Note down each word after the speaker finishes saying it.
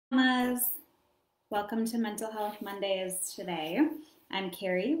Mamas. Welcome to Mental Health Mondays today. I'm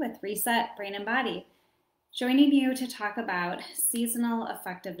Kerry with Reset Brain and Body, joining you to talk about seasonal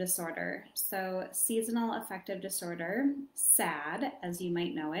affective disorder. So, seasonal affective disorder, SAD, as you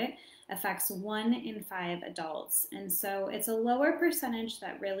might know it, affects 1 in 5 adults. And so it's a lower percentage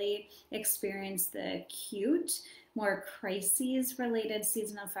that really experience the acute, more crises related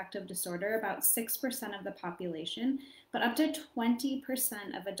seasonal affective disorder, about 6% of the population, but up to 20%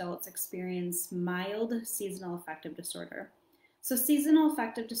 of adults experience mild seasonal affective disorder. So seasonal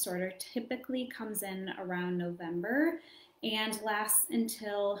affective disorder typically comes in around November and lasts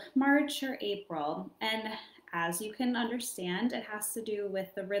until March or April. And as you can understand, it has to do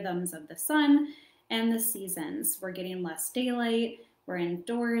with the rhythms of the sun and the seasons. We're getting less daylight, we're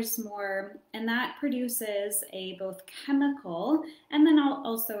indoors more, and that produces a both chemical and then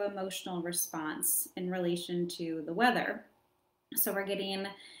also emotional response in relation to the weather. So we're getting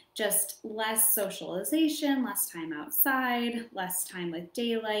just less socialization, less time outside, less time with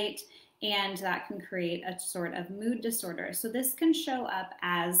daylight, and that can create a sort of mood disorder. So this can show up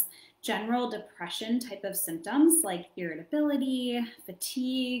as general depression type of symptoms like irritability,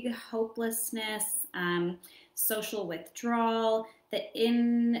 fatigue, hopelessness, social withdrawal, the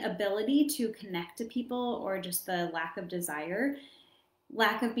inability to connect to people, or just the lack of desire,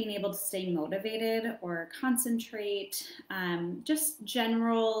 lack of being able to stay motivated or concentrate, just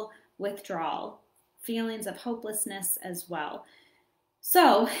general withdrawal, feelings of hopelessness as well.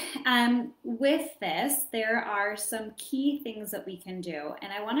 So with this, there are some key things that we can do.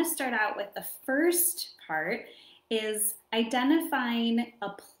 And I want to start out with the first part is identifying a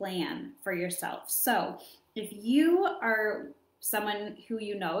plan for yourself. So if you are someone who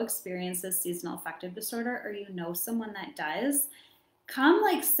you know experiences seasonal affective disorder, or you know someone that does, come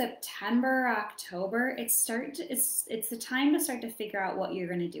like September, October, it's the time to start to figure out what you're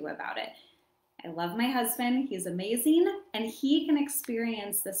going to do about it. I love my husband. He's amazing, and he can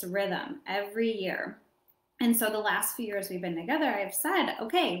experience this rhythm every year. And so the last few years we've been together, I've said,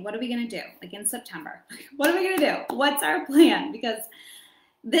 okay, what are we going to do? Like in September, what are we going to do? What's our plan? Because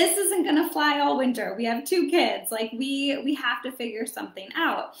this isn't going to fly all winter. We have 2 kids. Like we have to figure something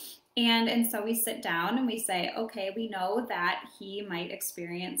out. And so we sit down and we say, okay, we know that he might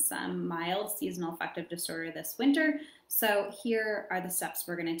experience some mild seasonal affective disorder this winter. So here are the steps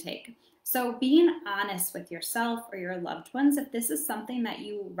we're going to take. So being honest with yourself or your loved ones, if this is something that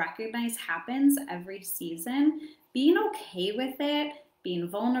you recognize happens every season, being okay with it, being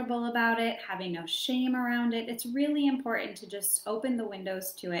vulnerable about it, having no shame around it, it's really important to just open the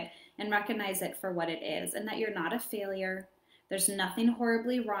windows to it and recognize it for what it is, and that you're not a failure. There's nothing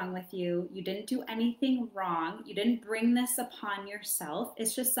horribly wrong with you. You didn't do anything wrong. You didn't bring this upon yourself.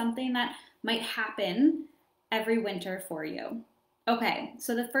 It's just something that might happen every winter for you. Okay,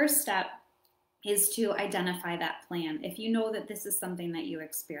 so the first step is to identify that plan if you know that this is something that you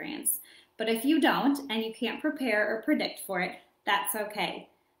experience. But if you don't and you can't prepare or predict for it, that's okay.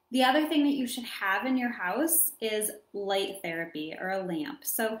 The other thing that you should have in your house is light therapy, or a lamp.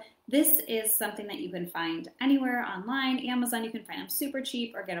 So this is something that you can find anywhere online. Amazon, you can find them super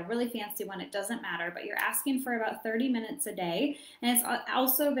cheap, or get a really fancy one. It doesn't matter, but you're asking for about 30 minutes a day. And it's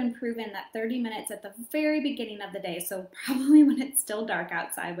also been proven that 30 minutes at the very beginning of the day, so probably when it's still dark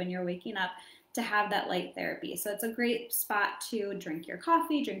outside, when you're waking up, to have that light therapy. So it's a great spot to drink your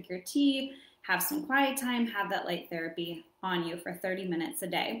coffee, drink your tea, have some quiet time, have that light therapy on you for 30 minutes a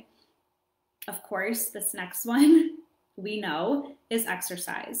day. Of course, this next one we know is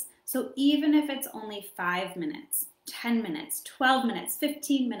exercise. So even if it's only 5 minutes, 10 minutes, 12 minutes,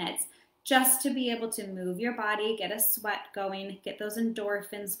 15 minutes, just to be able to move your body, get a sweat going, get those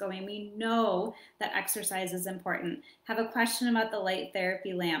endorphins going. We know that exercise is important. Have a question about the light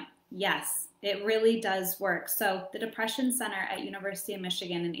therapy lamp? Yes, it really does work. So the Depression Center at University of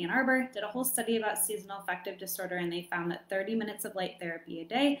Michigan in Ann Arbor did a whole study about seasonal affective disorder, and they found that 30 minutes of light therapy a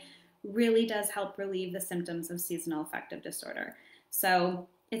day really does help relieve the symptoms of seasonal affective disorder. So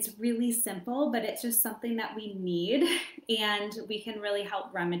it's really simple, but it's just something that we need, and we can really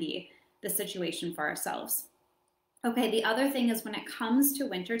help remedy the situation for ourselves. Okay, the other thing is when it comes to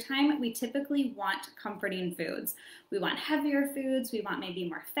wintertime, we typically want comforting foods. We want heavier foods, we want maybe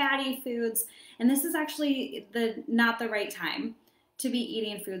more fatty foods, and this is actually not the right time to be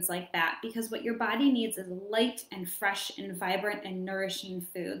eating foods like that, because what your body needs is light and fresh and vibrant and nourishing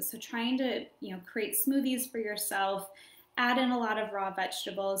foods. So trying to, create smoothies for yourself, add in a lot of raw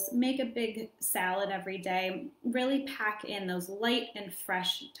vegetables, make a big salad every day, really pack in those light and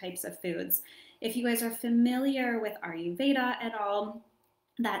fresh types of foods. If you guys are familiar with Ayurveda at all,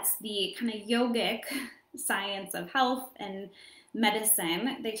 that's the kind of yogic science of health and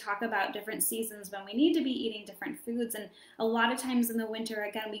medicine, they talk about different seasons when we need to be eating different foods. And a lot of times in the winter,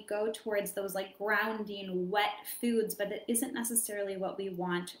 again, we go towards those like grounding, wet foods, but it isn't necessarily what we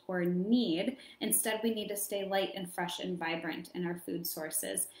want or need. Instead, we need to stay light and fresh and vibrant in our food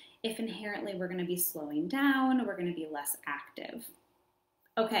sources. If inherently we're going to be slowing down, we're going to be less active.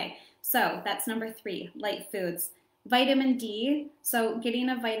 Okay, so that's number 3, light foods. Vitamin D, so getting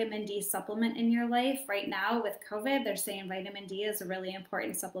a vitamin D supplement in your life right now with COVID, they're saying vitamin D is a really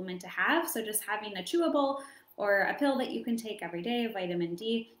important supplement to have. So just having a chewable or a pill that you can take every day of vitamin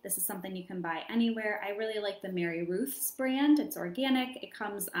D, this is something you can buy anywhere. I really like the Mary Ruth's brand. It's organic. It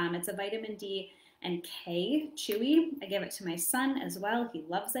comes, it's a vitamin D and K chewy. I give it to my son as well. He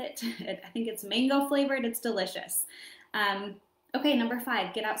loves it. I think it's mango flavored. It's delicious. Okay, number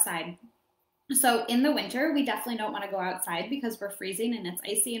 5, get outside. So in the winter, we definitely don't want to go outside because we're freezing and it's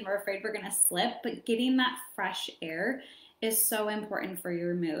icy and we're afraid we're going to slip, but getting that fresh air is so important for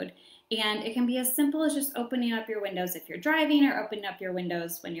your mood. And it can be as simple as just opening up your windows if you're driving or opening up your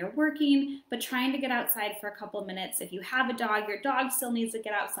windows when you're working, but trying to get outside for a couple minutes. If you have a dog, your dog still needs to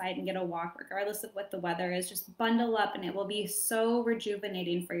get outside and get a walk regardless of what the weather is. Just bundle up and it will be so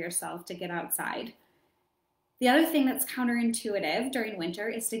rejuvenating for yourself to get outside. The other thing that's counterintuitive during winter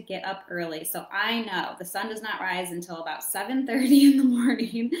is to get up early. So I know the sun does not rise until about 7:30 in the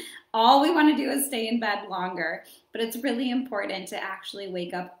morning. All we want to do is stay in bed longer, but it's really important to actually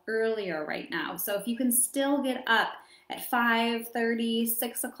wake up earlier right now. So if you can still get up at 5:30,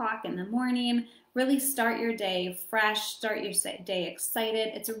 6 o'clock in the morning, really start your day fresh, start your day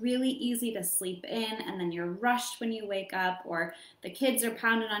excited. It's really easy to sleep in and then you're rushed when you wake up, or the kids are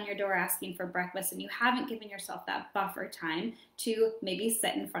pounding on your door asking for breakfast and you haven't given yourself that buffer time to maybe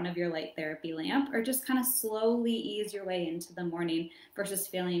sit in front of your light therapy lamp or just kind of slowly ease your way into the morning versus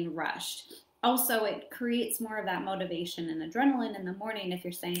feeling rushed. Also, it creates more of that motivation and adrenaline in the morning if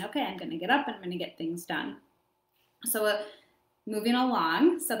you're saying, okay, I'm going to get up and I'm going to get things done. So moving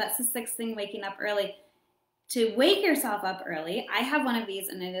along, so that's the 6th thing, waking up early. To wake yourself up early, I have one of these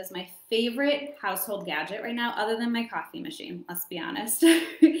and it is my favorite household gadget right now, other than my coffee machine, let's be honest.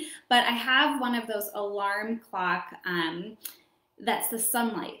 But I have one of those alarm clock that's the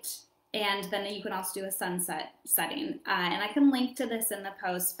sunlight. And then you can also do a sunset setting. And I can link to this in the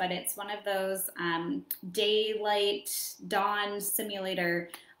post, but it's one of those daylight dawn simulator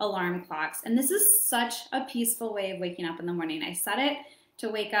alarm clocks. And this is such a peaceful way of waking up in the morning. I set it to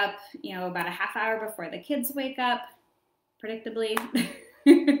wake up, about a half hour before the kids wake up, predictably.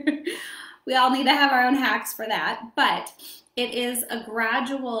 We all need to have our own hacks for that, but it is a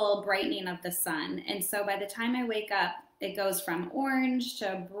gradual brightening of the sun. And so by the time I wake up, it goes from orange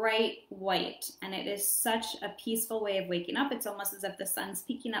to bright white, and it is such a peaceful way of waking up. It's almost as if the sun's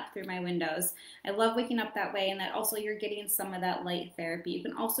peeking up through my windows. I love waking up that way, and that also you're getting some of that light therapy. You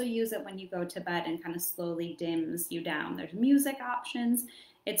can also use it when you go to bed and kind of slowly dims you down. There's music options.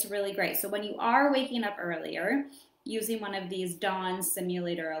 It's really great. So when you are waking up earlier, using one of these dawn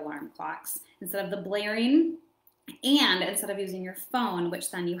simulator alarm clocks, instead of the blaring, and instead of using your phone,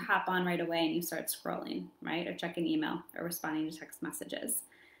 which then you hop on right away and you start scrolling, right? Or checking email or responding to text messages.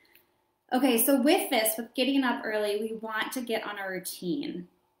 Okay, so with this, with getting up early, we want to get on a routine.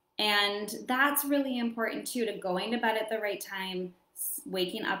 And that's really important too, to going to bed at the right time,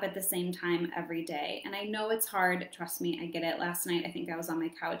 waking up at the same time every day. And I know it's hard, trust me, I get it. Last night, I think I was on my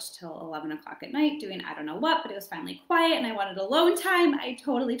couch till 11 o'clock at night doing I don't know what, but it was finally quiet and I wanted alone time. I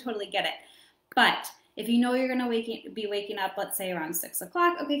totally get it. But if you know you're going to be waking up, let's say around 6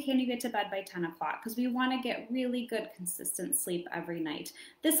 o'clock, okay, can you get to bed by 10 o'clock? Because we want to get really good, consistent sleep every night.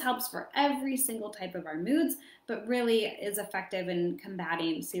 This helps for every single type of our moods, but really is effective in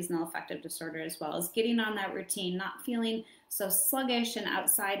combating seasonal affective disorder as well as getting on that routine, not feeling so sluggish and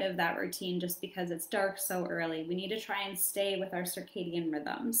outside of that routine just because it's dark so early. We need to try and stay with our circadian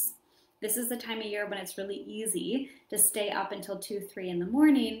rhythms. This is the time of year when it's really easy to stay up until 2, 3 in the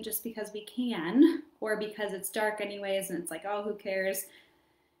morning just because we can, or because it's dark anyways and it's like, oh, who cares?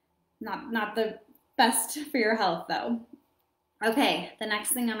 Not the best for your health though. Okay, the next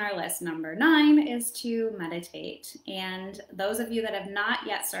thing on our list, number 9, is to meditate. And those of you that have not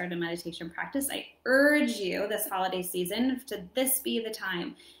yet started a meditation practice, I urge you this holiday season to this be the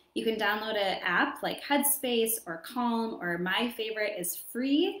time. You can download an app like Headspace or Calm, or my favorite is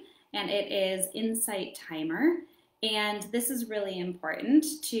free, and it is Insight Timer. And this is really important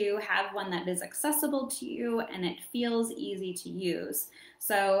to have one that is accessible to you and it feels easy to use.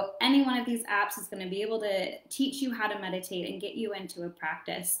 So any one of these apps is going to be able to teach you how to meditate and get you into a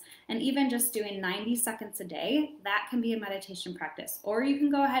practice. And even just doing 90 seconds a day, that can be a meditation practice. Or you can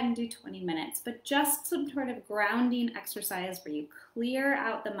go ahead and do 20 minutes, but just some sort of grounding exercise where you clear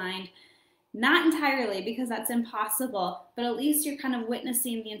out the mind. Not entirely, because that's impossible, but at least you're kind of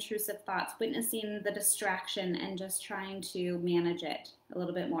witnessing the intrusive thoughts, witnessing the distraction, and just trying to manage it a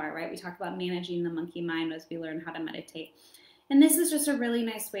little bit more, right? We talk about managing the monkey mind as we learn how to meditate. And this is just a really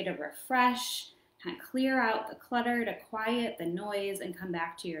nice way to refresh, kind of clear out the clutter, to quiet the noise, and come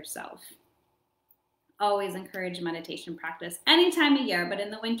back to yourself. Always encourage meditation practice any time of year, but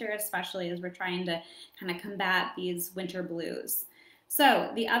in the winter especially, as we're trying to kind of combat these winter blues.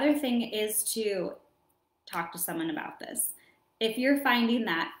 So the other thing is to talk to someone about this. If you're finding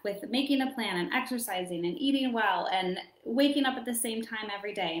that with making a plan and exercising and eating well and waking up at the same time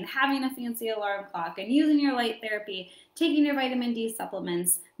every day and having a fancy alarm clock and using your light therapy, taking your vitamin D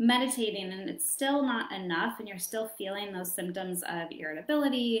supplements, meditating, and it's still not enough and you're still feeling those symptoms of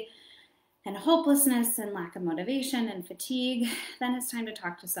irritability and hopelessness and lack of motivation and fatigue, then it's time to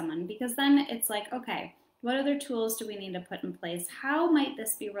talk to someone, because then it's like, okay, what other tools do we need to put in place? How might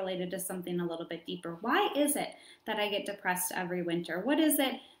this be related to something a little bit deeper? Why is it that I get depressed every winter? What is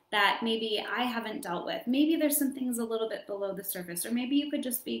it that maybe I haven't dealt with? Maybe there's some things a little bit below the surface, or maybe you could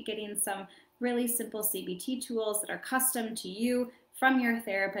just be getting some really simple CBT tools that are custom to you from your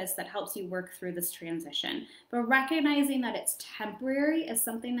therapist that helps you work through this transition. But recognizing that it's temporary is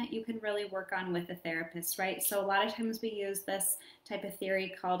something that you can really work on with a therapist, right? So a lot of times we use this type of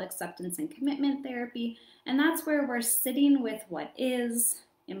theory called acceptance and commitment therapy, and that's where we're sitting with what is,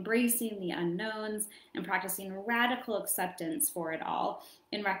 embracing the unknowns, and practicing radical acceptance for it all,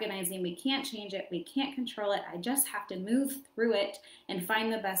 and recognizing we can't change it, we can't control it, I just have to move through it and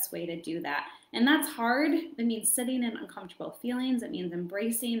find the best way to do that. And that's hard. It means sitting in uncomfortable feelings. It means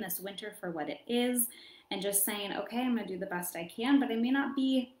embracing this winter for what it is and just saying, okay, I'm going to do the best I can, but I may not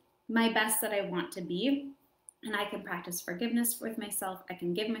be my best that I want to be. And I can practice forgiveness with myself. I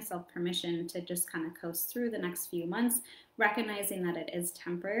can give myself permission to just kind of coast through the next few months, recognizing that it is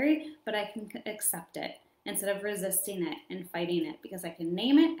temporary, but I can accept it instead of resisting it and fighting it, because I can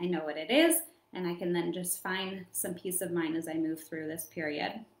name it, I know what it is, and I can then just find some peace of mind as I move through this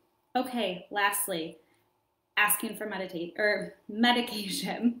period. Okay, lastly, asking for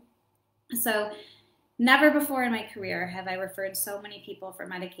medication. So never before in my career have I referred so many people for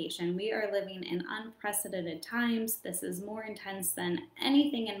medication. We are living in unprecedented times. This is more intense than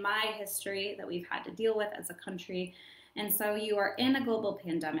anything in my history that we've had to deal with as a country. And so you are in a global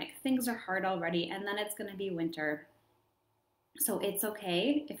pandemic. Things are hard already, and then it's going to be winter. So it's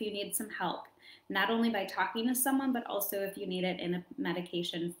okay if you need some help, not only by talking to someone, but also if you need it in a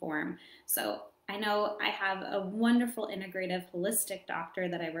medication form. So I know I have a wonderful integrative holistic doctor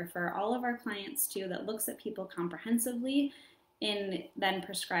that I refer all of our clients to that looks at people comprehensively in then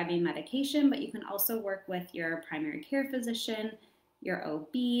prescribing medication, but you can also work with your primary care physician, your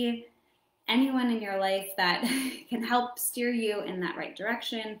OB, anyone in your life that can help steer you in that right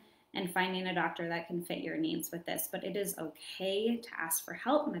direction, and finding a doctor that can fit your needs with this. But it is okay to ask for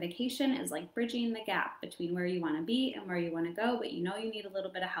help. Medication is like bridging the gap between where you want to be and where you want to go, but you know you need a little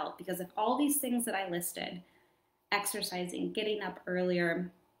bit of help, because if all these things that I listed, exercising, getting up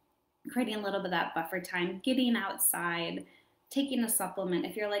earlier, creating a little bit of that buffer time, getting outside, taking a supplement,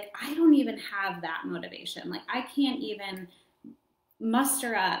 if you're like, I don't even have that motivation, like I can't even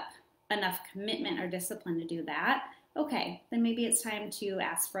muster up enough commitment or discipline to do that, okay, then maybe it's time to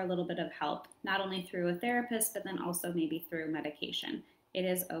ask for a little bit of help, not only through a therapist, but then also maybe through medication. It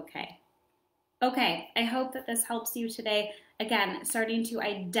is okay. Okay, I hope that this helps you today. Again, starting to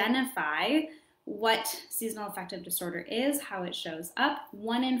identify what seasonal affective disorder is, how it shows up.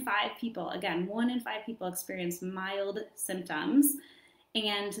 1 in 5 people, again, 1 in 5 people experience mild symptoms,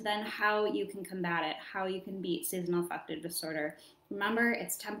 and then how you can combat it, how you can beat seasonal affective disorder. Remember,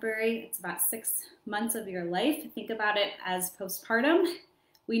 it's temporary. It's about 6 months of your life. Think about it as postpartum.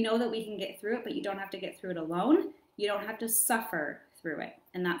 We know that we can get through it, but you don't have to get through it alone. You don't have to suffer through it,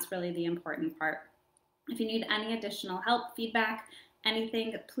 and that's really the important part. If you need any additional help, feedback,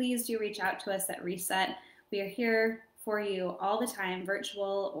 anything, please do reach out to us at Reset. We are here for you all the time,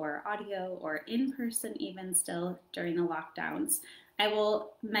 virtual or audio or in person even still during the lockdowns. I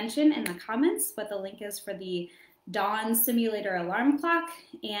will mention in the comments what the link is for the Dawn Simulator alarm clock,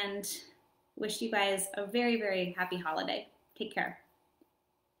 and wish you guys a very, very happy holiday. Take care.